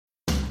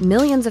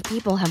Millions of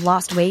people have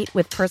lost weight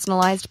with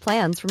personalized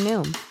plans from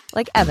Noom.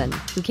 Like Evan,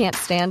 who can't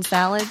stand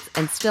salads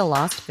and still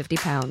lost 50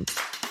 pounds.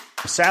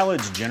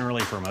 Salads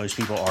generally for most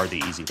people are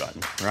the easy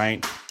button,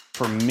 right?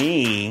 For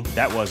me,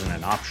 that wasn't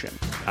an option.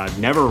 I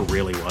never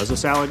really was a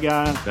salad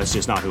guy. That's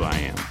just not who I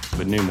am.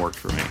 But Noom worked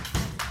for me.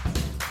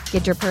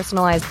 Get your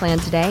personalized plan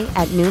today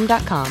at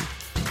Noom.com.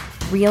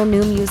 Real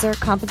Noom user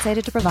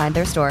compensated to provide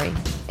their story.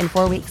 In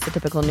 4 weeks, the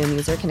typical Noom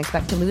user can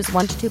expect to lose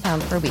 1 to 2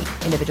 pounds per week.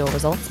 Individual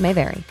results may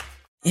vary.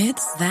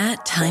 It's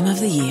that time of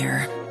the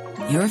year.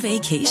 Your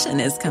vacation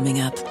is coming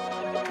up.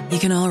 You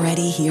can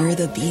already hear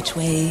the beach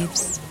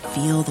waves,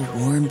 feel the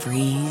warm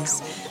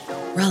breeze,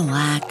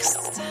 relax,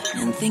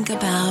 and think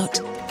about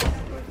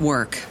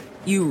work.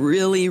 You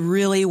really,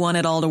 really want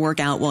it all to work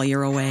out while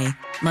you're away.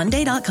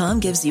 Monday.com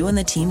gives you and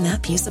the team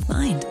that peace of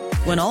mind.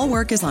 When all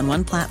work is on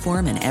one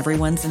platform and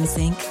everyone's in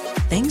sync,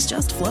 things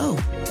just flow.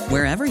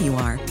 Wherever you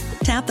are,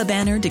 tap the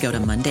banner to go to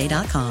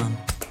Monday.com.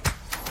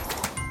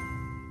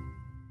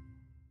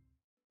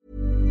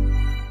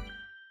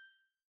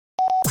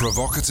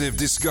 Provocative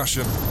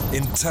discussion,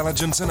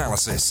 intelligent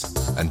analysis,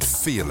 and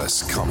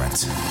fearless comment.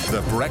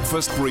 The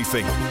Breakfast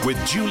Briefing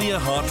with Julia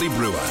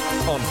Hartley-Brewer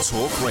on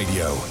Talk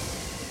Radio.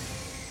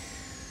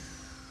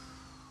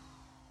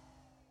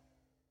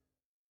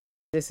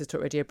 This is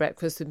Talk Radio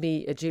Breakfast with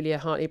me, Julia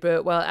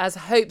Hartley-Brewer. Well, as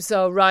hopes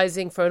are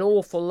rising for an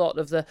awful lot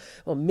of the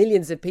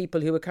millions of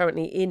people who are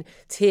currently in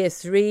Tier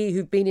 3,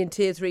 who've been in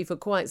Tier 3 for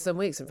quite some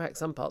weeks. In fact,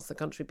 some parts of the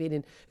country have been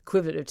in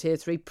equivalent of Tier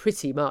 3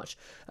 pretty much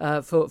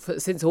for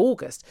since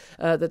August,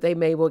 that they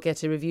may well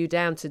get a review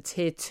down to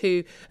Tier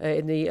 2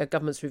 in the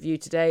government's review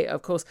today.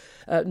 Of course,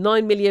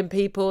 9 million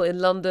people in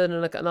London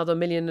and another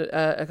million,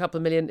 a couple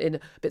of million in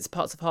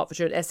parts of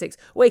Hertfordshire and Essex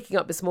waking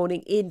up this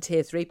morning in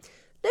Tier 3.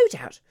 No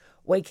doubt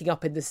waking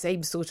up in the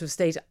same sort of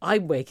state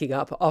I'm waking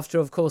up after,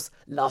 of course,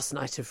 last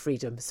night of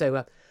freedom.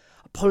 So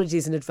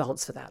apologies in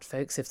advance for that,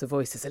 folks, if the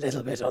voice is a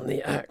little bit on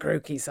the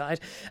croaky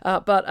side.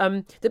 But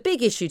the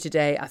big issue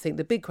today, I think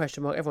the big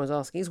question mark everyone's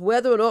asking is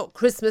whether or not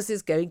Christmas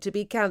is going to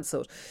be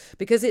cancelled.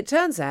 Because it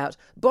turns out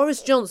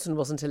Boris Johnson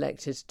wasn't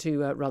elected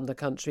to run the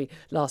country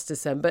last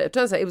December. It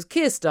turns out it was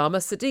Keir Starmer,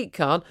 Sadiq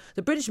Khan,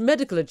 the British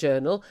Medical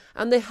Journal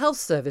and the Health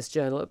Service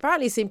Journal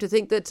apparently seem to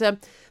think that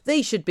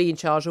they should be in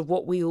charge of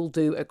what we all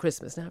do at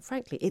Christmas. Now,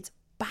 frankly, it's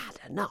bad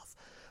enough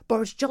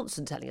Boris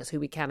Johnson telling us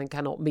who we can and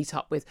cannot meet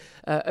up with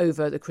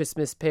over the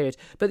Christmas period.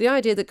 But the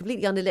idea that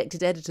completely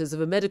unelected editors of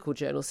a medical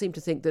journal seem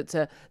to think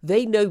that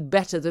they know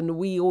better than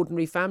we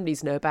ordinary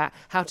families know about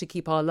how to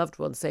keep our loved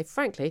ones safe,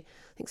 frankly,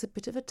 I think it's a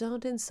bit of a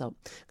darned insult.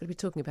 I'm going to be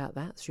talking about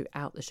that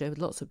throughout the show with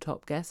lots of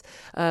top guests.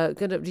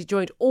 Going to be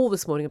joined all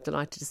this morning, I'm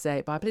delighted to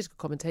say, by political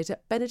commentator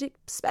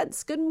Benedict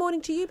Spence. Good morning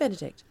to you,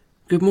 Benedict.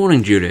 Good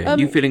morning, Julia. Are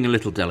you feeling a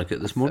little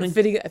delicate this morning?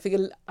 I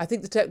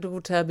think the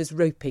technical term is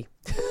ropey.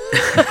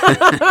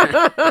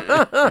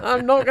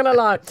 I'm not going to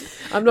lie.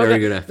 Very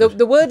good effort.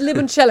 The word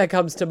limoncello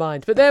comes to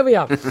mind, but there we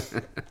are.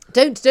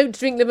 Don't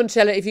drink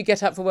limoncello if you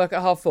get up for work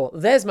at 4:30.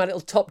 There's my little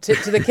top tip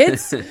to the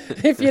kids,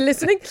 if you're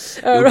listening.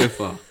 You'll go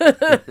far.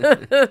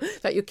 In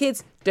fact, your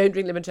kids don't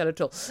drink limoncello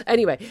at all.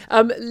 Anyway,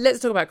 let's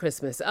talk about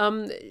Christmas.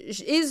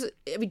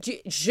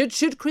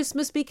 Should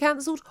Christmas be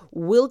cancelled?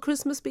 Will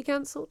Christmas be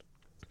cancelled?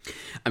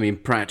 I mean,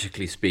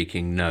 practically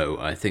speaking, no.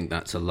 I think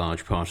that's a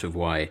large part of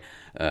why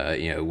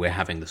we're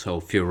having this whole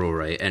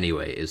furore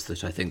anyway, is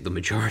that I think the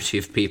majority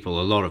of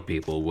people, a lot of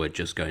people, were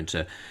just going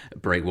to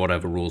break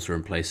whatever rules are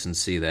in place and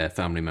see their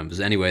family members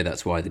anyway.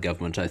 That's why the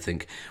government, I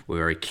think, were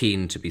very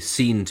keen to be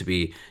seen to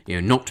be,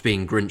 not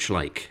being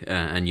Grinch-like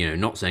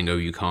and, not saying, oh,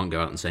 you can't go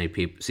out and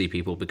see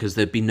people, because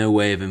there'd be no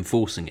way of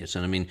enforcing it.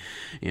 And I mean,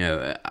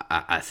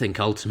 I think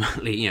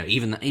ultimately,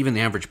 even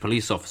the average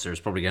police officer is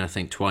probably going to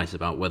think twice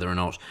about whether or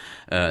not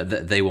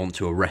that they want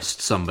to arrest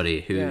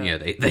somebody who,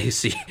 they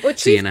see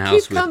in a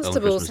house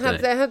with.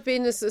 There have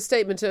been a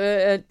statement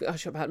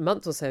about a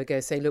month or so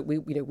ago saying, look,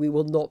 we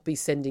will not be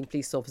sending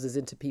police officers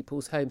into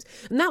people's homes,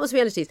 and that was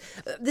reality.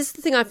 This is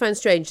the thing I find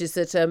strange is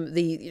that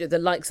the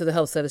likes of the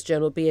Health Service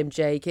Journal,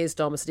 BMJ, Keir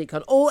Starmer, Sadiq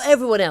Khan, or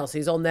everyone else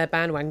who's on their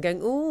bandwagon going,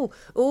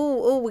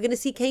 we're going to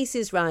see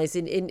cases rise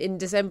in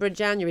December and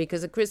January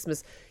because of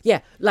Christmas.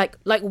 Yeah, like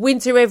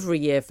winter every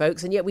year,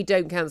 folks, and yet we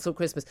don't cancel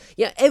Christmas.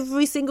 Yeah,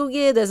 every single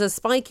year there's a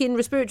spike in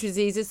respiratory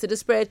diseases that are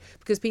spread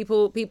because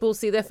people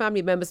see their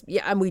family members.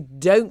 Yeah, and we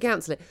don't cancel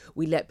it.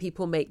 We let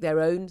people make their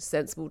own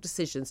sensible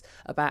decisions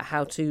about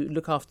how to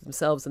look after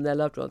themselves and their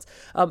loved ones.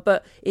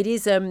 But it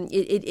is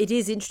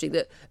interesting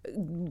that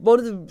one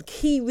of the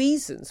key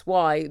reasons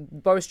why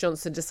Boris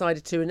Johnson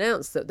decided to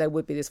announce that there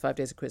would be this 5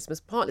 days of Christmas,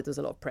 partly there's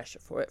a lot of pressure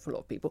for it for a lot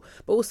of people,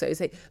 but also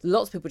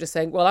lots of people just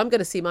saying, well, I'm going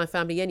to see my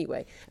family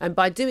anyway. And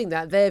by doing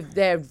that,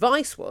 their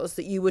advice was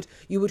that you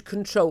would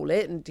control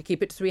it and to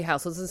keep it to 3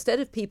 households instead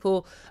of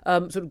people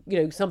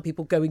some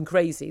people going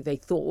crazy, they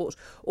thought,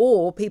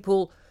 or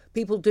people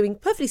people doing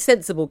perfectly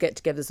sensible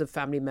get-togethers of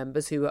family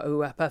members who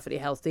are perfectly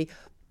healthy,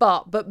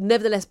 but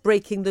nevertheless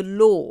breaking the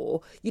law.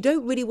 You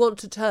don't really want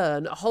to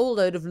turn a whole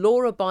load of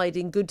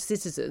law-abiding good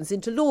citizens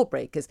into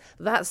lawbreakers.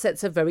 That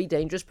sets a very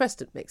dangerous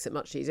precedent, makes it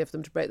much easier for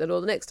them to break the law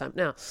the next time.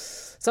 Now,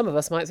 some of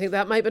us might think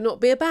that might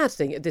not be a bad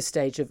thing at this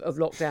stage of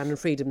lockdown and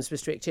freedoms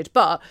restricted,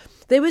 but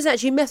there is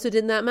actually method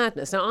in that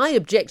madness. Now, I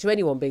object to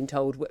anyone being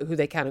told who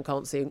they can and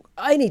can't see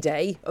any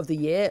day of the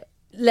year,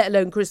 let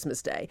alone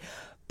Christmas Day.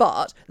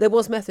 But there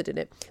was method in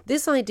it.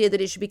 This idea that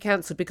it should be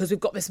cancelled because we've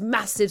got this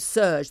massive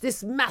surge,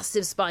 this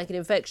massive spike in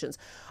infections.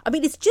 I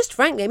mean, it's just,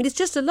 frankly, it's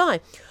just a lie.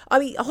 I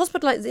mean,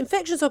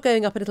 infections are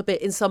going up a little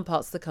bit in some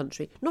parts of the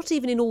country, not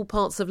even in all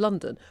parts of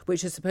London,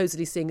 which is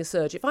supposedly seeing a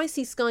surge. If I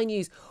see Sky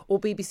News or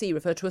BBC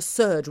refer to a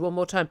surge one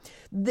more time,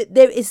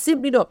 there is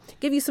simply not.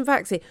 Give you some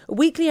facts here. A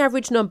weekly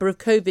average number of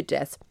COVID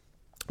deaths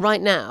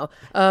right now,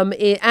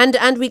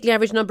 and weekly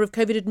average number of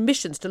COVID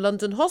admissions to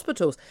London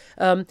hospitals.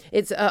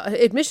 It's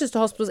admissions to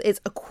hospitals.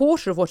 It's a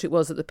quarter of what it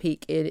was at the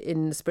peak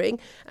in the spring,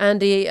 and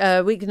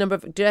the weekly number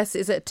of deaths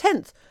is a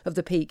tenth of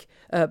the peak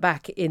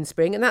back in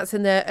spring, and that's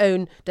in their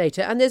own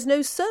data. And there's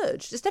no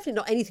surge. There's definitely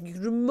not anything you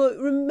could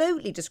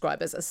remotely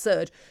describe as a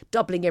surge.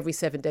 Doubling every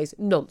 7 days,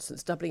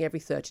 nonsense. Doubling every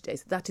 30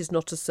 days, that is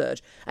not a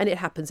surge, and it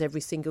happens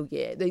every single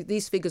year.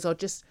 These figures are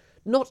just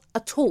not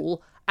at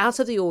all out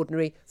of the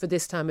ordinary for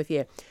this time of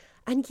year.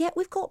 And yet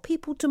we've got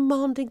people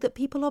demanding that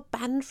people are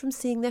banned from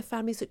seeing their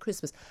families at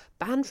Christmas,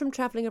 banned from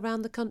travelling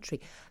around the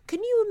country.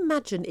 Can you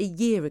imagine a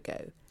year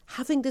ago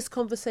having this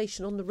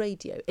conversation on the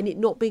radio and it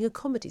not being a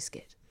comedy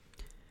skit?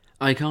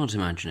 I can't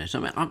imagine it.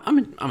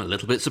 I'm a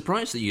little bit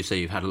surprised that you say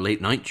you've had a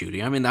late night,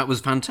 Julie. I mean, that was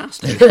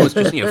fantastic. It was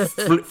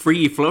just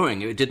free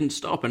flowing. It didn't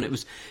stop, and it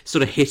was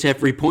sort of hit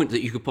every point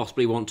that you could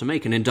possibly want to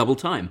make, and in double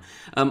time.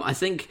 I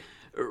think.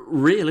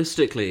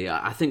 Realistically,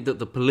 I think that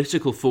the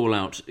political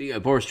fallout,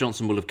 Boris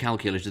Johnson will have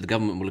calculated, the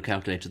government will have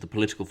calculated, the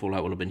political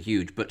fallout will have been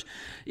huge. But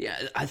yeah,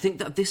 I think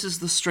that this is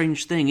the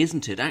strange thing,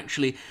 isn't it?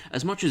 Actually,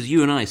 as much as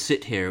you and I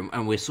sit here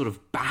and we're sort of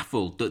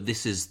baffled that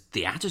this is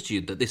the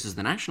attitude, that this is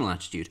the national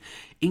attitude,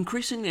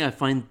 increasingly I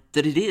find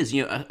that it is.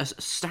 A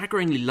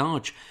staggeringly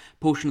large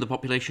portion of the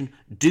population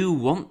do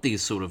want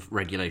these sort of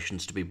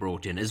regulations to be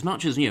brought in, as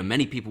much as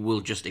many people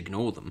will just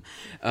ignore them.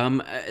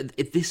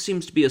 This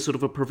seems to be a sort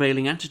of a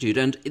prevailing attitude,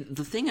 and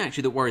the thing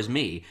actually that worries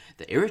me,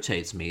 that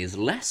irritates me, is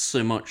less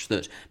so much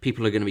that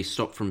people are going to be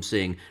stopped from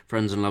seeing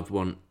friends and loved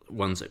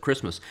ones at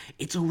Christmas.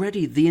 It's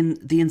already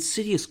the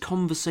insidious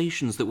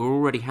conversations that we're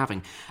already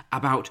having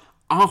about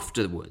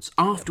afterwards,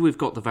 after we've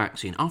got the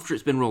vaccine, after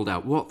it's been rolled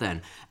out, what then?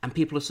 And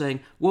people are saying,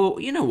 well,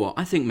 you know what,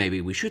 I think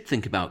maybe we should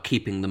think about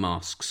keeping the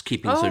masks,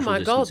 keeping social distancing. Oh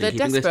my God, they're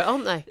desperate,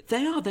 aren't they?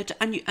 They are.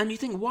 And you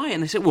think, why?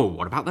 And they say, well,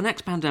 what about the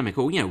next pandemic?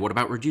 Or, what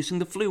about reducing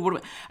the flu?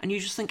 And you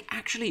just think,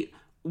 actually,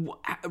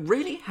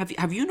 really?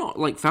 Have you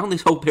not found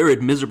this whole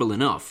period miserable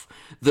enough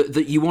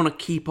that you want to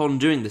keep on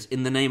doing this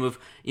in the name of,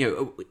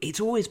 it's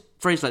always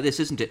phrased like this,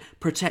 isn't it?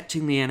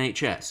 Protecting the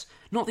NHS.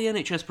 Not the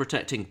NHS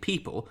protecting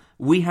people,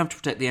 we have to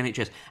protect the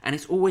NHS. And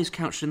it's always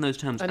couched in those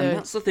terms. And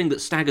that's the thing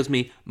that staggers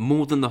me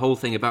more than the whole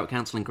thing about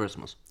cancelling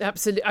Christmas.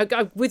 Absolutely.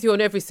 I'm with you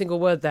on every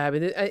single word there. I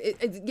mean,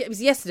 it was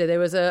yesterday, there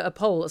was a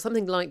poll,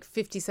 something like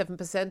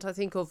 57%, I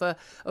think, of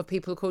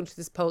people, according to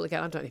this poll.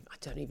 Again, I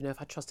don't even know if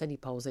I trust any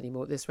polls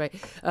anymore at this rate,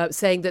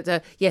 saying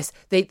that, yes,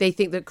 they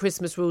think that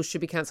Christmas rules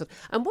should be cancelled.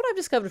 And what I've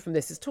discovered from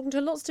this is talking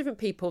to lots of different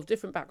people of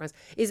different backgrounds,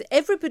 is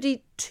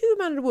everybody, to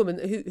man and a woman,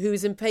 who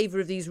is in favour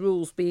of these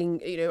rules being,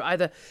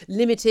 either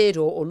limited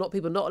or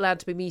people not allowed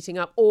to be meeting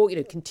up, or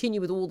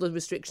continue with all the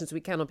restrictions we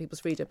can on people's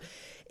freedom.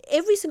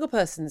 Every single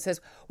person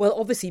says, well,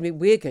 obviously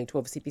we're going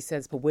to be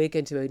sensible. We're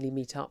going to only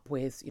meet up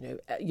with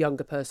a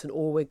younger person,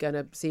 or we're going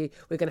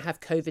to have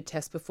COVID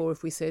tests before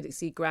if we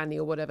see granny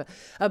or whatever.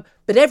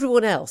 But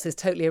everyone else is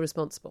totally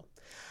irresponsible.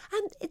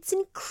 And it's an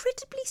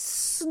incredibly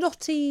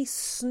snotty,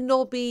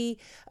 snobby,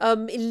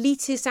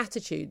 elitist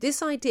attitude.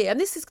 This idea, and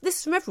this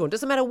is from everyone,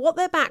 doesn't matter what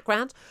their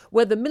background,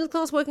 whether middle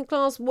class, working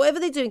class, whatever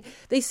they're doing,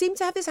 they seem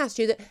to have this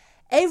attitude that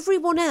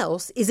everyone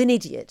else is an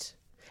idiot.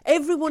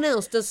 Everyone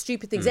else does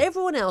stupid things.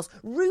 Everyone else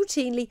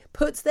routinely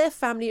puts their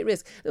family at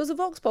risk. There was a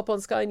Vox Pop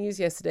on Sky News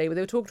yesterday where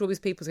they were talking to all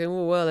these people saying,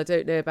 oh, well, I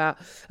don't know about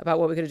what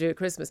we're going to do at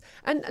Christmas.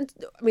 And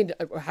I mean,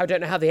 I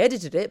don't know how they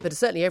edited it, but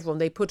certainly everyone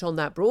they put on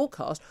that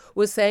broadcast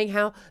was saying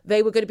how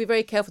they were going to be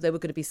very careful. They were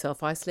going to be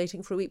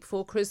self-isolating for a week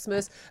before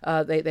Christmas.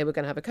 They were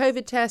going to have a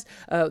COVID test.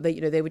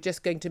 They were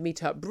just going to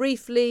meet up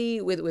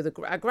briefly with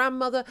a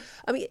grandmother.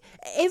 I mean,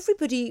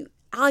 everybody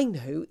I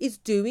know is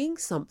doing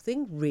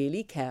something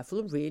really careful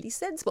and really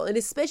sensible. And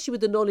especially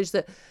with the knowledge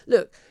that,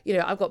 look,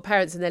 I've got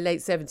parents in their late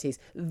 70s.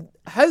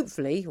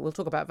 Hopefully, we'll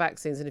talk about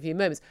vaccines in a few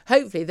moments,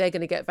 hopefully they're going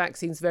to get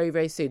vaccines very,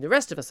 very soon. The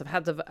rest of us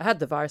have had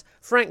the virus.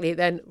 Frankly,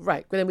 then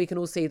we can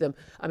all see them.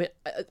 I mean,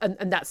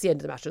 and that's the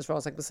end of the matter as far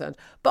as I'm concerned.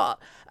 But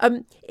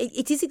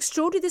it is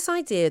extraordinary, this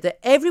idea that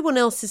everyone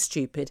else is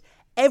stupid,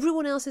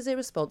 everyone else is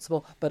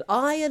irresponsible, but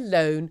I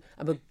alone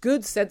am a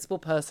good, sensible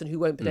person who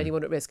won't put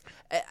anyone at risk.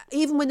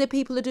 Even when the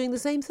people are doing the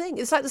same thing.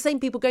 It's like the same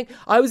people going,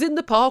 I was in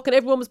the park and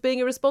everyone was being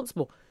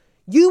irresponsible.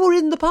 You were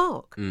in the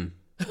park.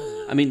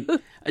 I mean,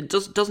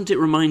 doesn't it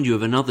remind you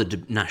of another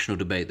national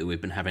debate that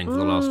we've been having for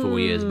the last 4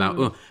 years about,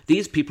 oh,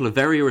 these people are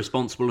very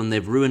irresponsible and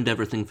they've ruined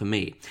everything for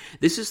me?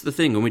 This is the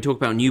thing, when we talk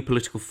about new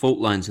political fault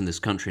lines in this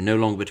country, no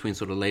longer between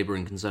sort of Labour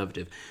and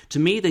Conservative, to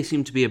me they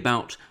seem to be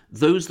about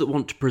those that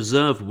want to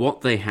preserve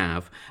what they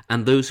have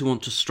and those who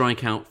want to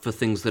strike out for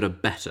things that are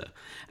better.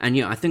 And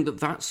yeah, I think that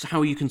that's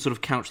how you can sort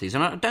of couch these.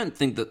 And I don't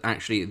think that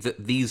actually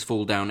that these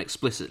fall down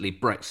explicitly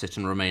Brexit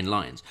and Remain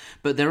lines.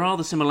 But there are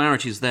the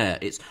similarities there.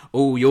 It's,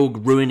 oh, you're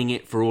ruining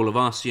it for all of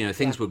us. You know,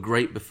 things were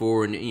great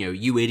before and, you know,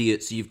 you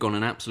idiots, you've gone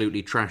and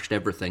absolutely trashed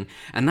everything.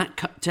 And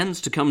that tends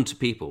to come to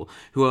people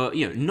who are,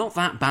 you know, not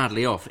that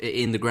badly off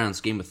in the grand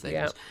scheme of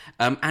things.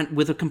 Yeah. And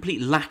with a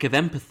complete lack of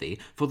empathy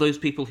for those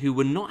people who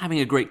were not having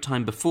a great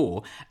time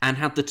before and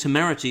had the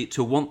temerity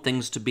to want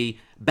things to be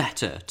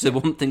better, to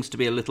want things to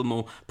be a little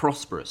more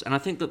prosperous. And I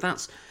think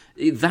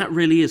that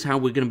really is how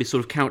we're going to be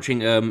sort of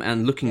couching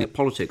and looking at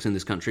politics in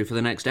this country for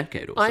the next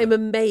decade or so. I'm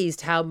amazed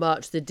how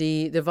much the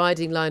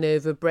dividing line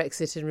over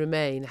Brexit and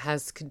Remain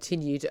has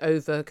continued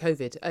over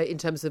COVID in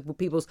terms of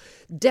people's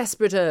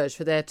desperate urge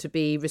for there to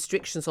be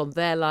restrictions on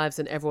their lives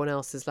and everyone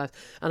else's lives.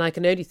 And I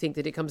can only think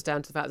that it comes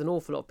down to the fact that an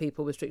awful lot of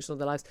people with restrictions on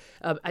their lives,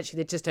 actually,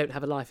 they just don't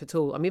have a life at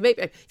all. I mean,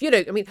 maybe, if you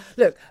know, I mean,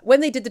 look, when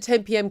they did the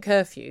 10 p.m.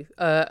 curfew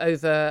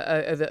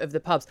over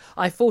the pubs,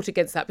 I fought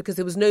against that because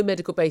there was no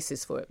medical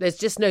basis for it. There's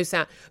just no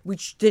sound.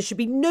 There should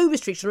be no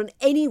restriction on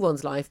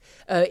anyone's life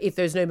if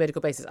there's no medical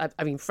basis.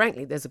 I mean,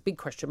 frankly, there's a big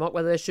question mark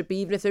whether there should be,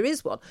 even if there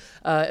is one,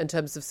 in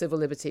terms of civil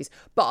liberties.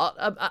 But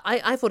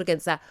I fought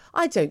against that.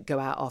 I don't go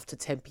out after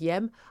 10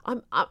 p.m.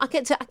 I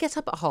get up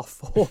at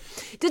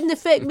 4:30. It didn't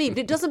affect me, but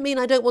it doesn't mean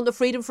I don't want the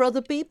freedom for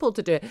other people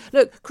to do it.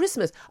 Look,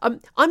 Christmas,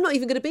 I'm not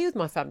even going to be with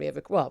my family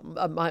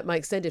my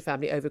extended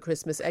family over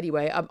Christmas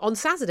anyway. On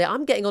Saturday,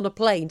 I'm getting on a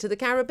plane to the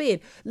Caribbean.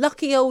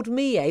 Lucky old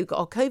me, eh? We got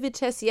our COVID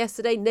test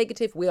yesterday,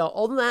 negative. We are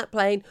on that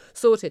plane,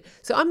 sorted.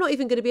 So I'm not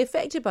even going to be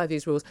affected by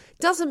these rules.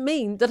 Doesn't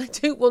mean that I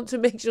don't want to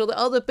make sure that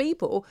other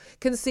people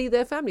can see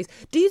their families.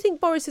 Do you think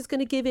Boris is going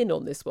to give in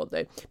on this one,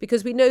 though?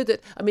 Because we know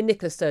that, I mean,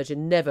 Nicola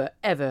Sturgeon never,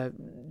 ever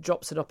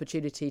drops an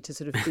opportunity to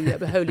sort of be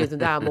holier than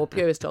thou, more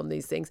purist on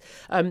these things.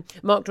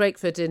 Mark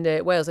Drakeford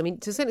in Wales, I mean,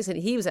 to a certain extent,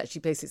 he was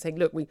actually basically saying,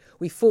 look,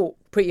 we fought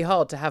pretty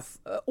hard to have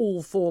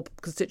all four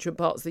constituent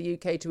parts of the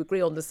UK to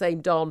agree on the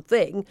same darn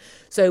thing,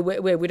 so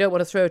we don't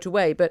want to throw it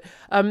away. But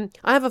I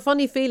have a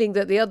funny feeling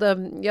that the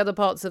other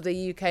parts of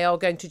the UK are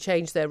going to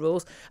change their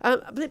rules.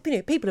 But, you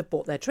know, people have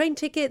bought their train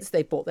tickets,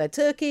 they've bought their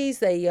turkeys,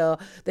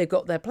 they've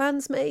got their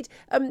plans made.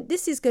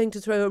 This is going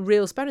to throw a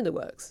real spanner in the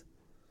works.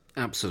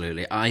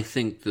 Absolutely. I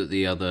think that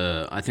the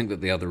other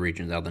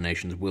regions, the other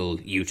nations will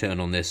U-turn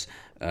on this,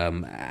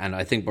 and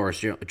I think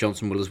Boris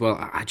Johnson will as well.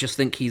 I just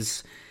think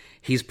he's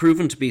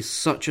proven to be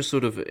such a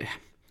sort of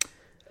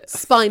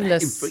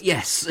spineless.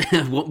 Yes,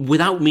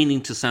 without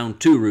meaning to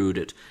sound too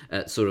rude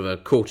at sort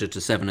of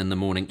 6:45 in the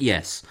morning.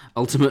 Yes,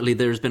 ultimately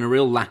there has been a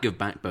real lack of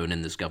backbone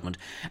in this government,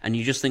 and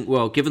you just think,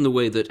 well, given the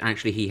way that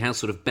actually he has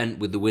sort of bent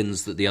with the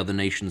winds that the other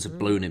nations have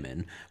blown him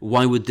in,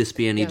 why would this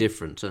be any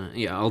different?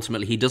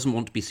 Ultimately he doesn't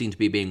want to be seen to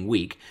be being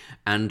weak,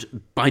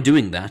 and by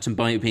doing that and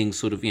by being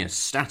sort of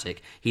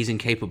static, he's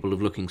incapable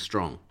of looking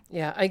strong.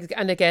 Yeah,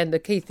 and again, the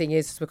key thing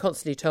is we're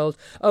constantly told,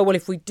 oh, well,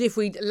 if we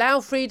allow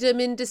freedom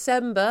in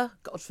December,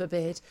 God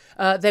forbid,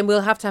 then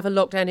we'll have to have a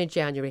lockdown in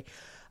January.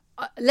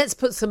 Let's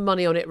put some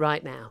money on it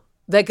right now.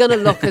 They're going to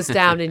lock us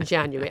down in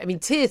January. I mean,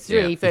 Tier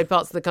 3 for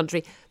parts of the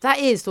country, that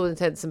is, for all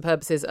intents and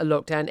purposes, a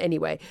lockdown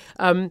anyway.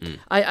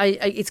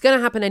 It's going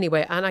to happen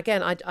anyway. And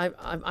again,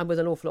 I'm with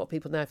an awful lot of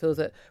people now who feel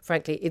that,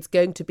 frankly, it's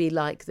going to be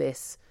like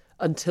this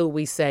until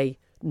we say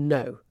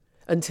no,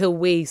 until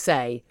we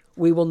say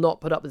we will not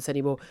put up with this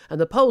anymore.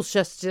 And the polls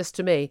just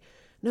to me,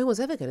 no one's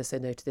ever going to say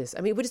no to this.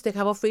 I mean, we just think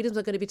how our freedoms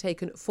are going to be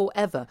taken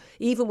forever,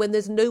 even when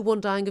there's no one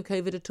dying of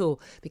COVID at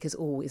all, because,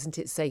 isn't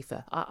it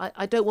safer?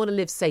 I don't want to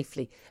live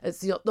safely.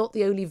 It's not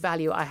the only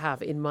value I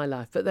have in my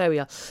life. But there we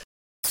are.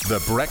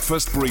 The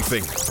Breakfast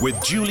Briefing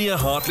with Julia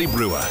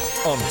Hartley-Brewer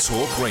on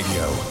Talk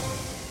Radio.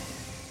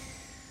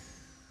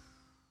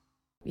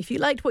 If you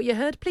liked what you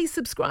heard, please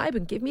subscribe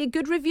and give me a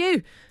good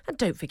review. And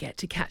don't forget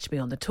to catch me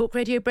on the Talk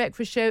Radio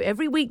Breakfast Show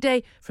every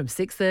weekday from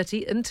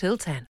 6:30 until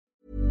 10.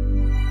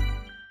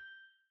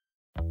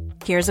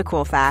 Here's a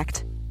cool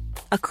fact.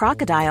 A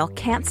crocodile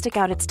can't stick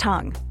out its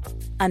tongue.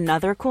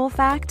 Another cool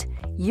fact,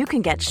 you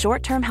can get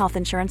short-term health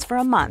insurance for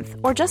a month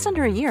or just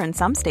under a year in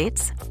some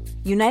states.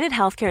 United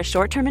Healthcare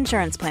short-term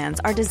insurance plans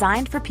are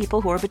designed for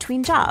people who are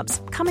between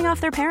jobs, coming off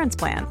their parents'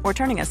 plan, or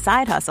turning a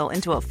side hustle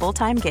into a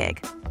full-time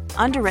gig.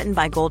 Underwritten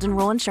by Golden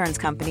Rule Insurance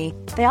Company,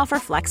 they offer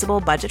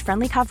flexible,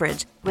 budget-friendly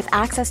coverage with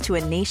access to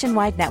a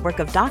nationwide network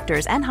of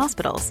doctors and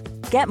hospitals.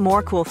 Get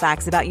more cool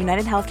facts about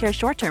United Healthcare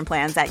short-term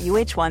plans at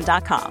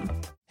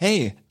uh1.com.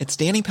 Hey, it's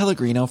Danny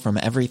Pellegrino from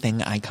Everything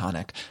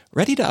Iconic.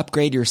 Ready to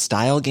upgrade your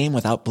style game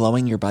without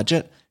blowing your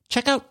budget?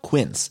 Check out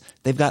Quince.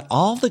 They've got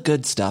all the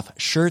good stuff,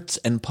 shirts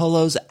and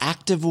polos,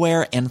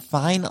 activewear, and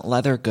fine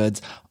leather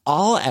goods,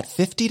 all at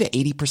 50 to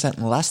 80%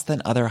 less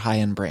than other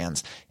high-end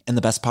brands. And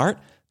the best part?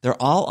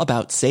 They're all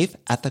about safe,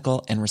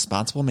 ethical, and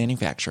responsible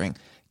manufacturing.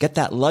 Get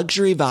that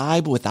luxury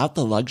vibe without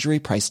the luxury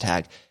price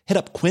tag. Hit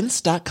up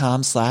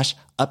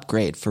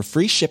quince.com/upgrade for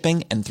free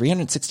shipping and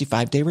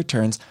 365-day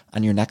returns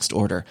on your next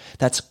order.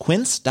 That's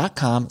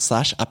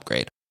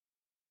quince.com/upgrade.